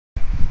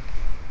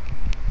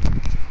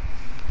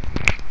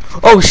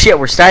Oh shit,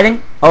 we're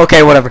starting?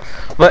 Okay, whatever.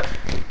 But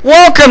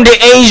welcome to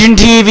Asian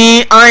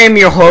TV. I am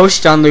your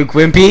host, John Luke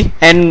Wimpy,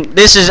 and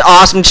this is an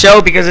awesome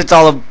show because it's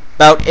all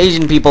about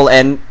Asian people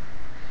and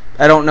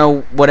I don't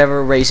know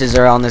whatever races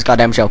are on this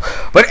goddamn show.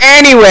 But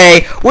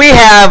anyway, we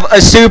have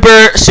a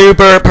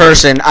super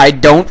person. I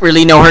don't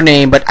really know her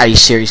name, but I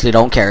seriously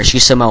don't care.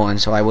 She's Samoan,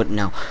 so I wouldn't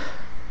know.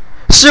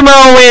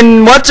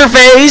 Samoan, what's her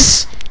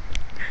face?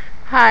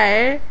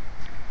 Hi.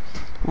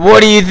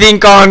 What do you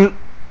think on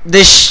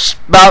this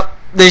about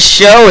this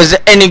show? Is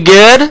it any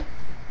good?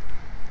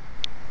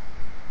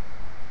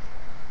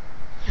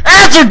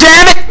 Answer,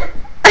 damn it!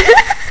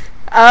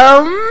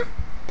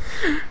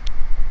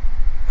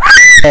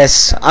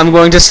 Yes, I'm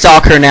going to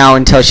stalk her now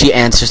until she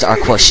answers our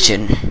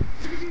question.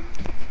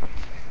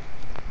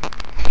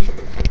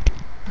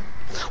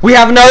 We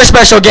have another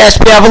special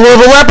guest. We have a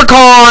little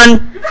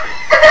leprechaun.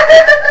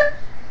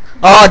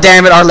 Oh,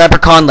 damn it, our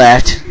leprechaun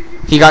left.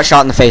 He got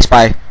shot in the face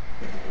by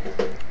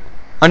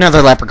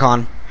another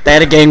leprechaun. They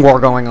had a gang war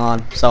going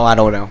on, so I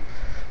don't know.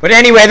 But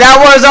anyway, that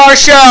was our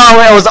show.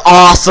 It was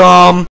awesome.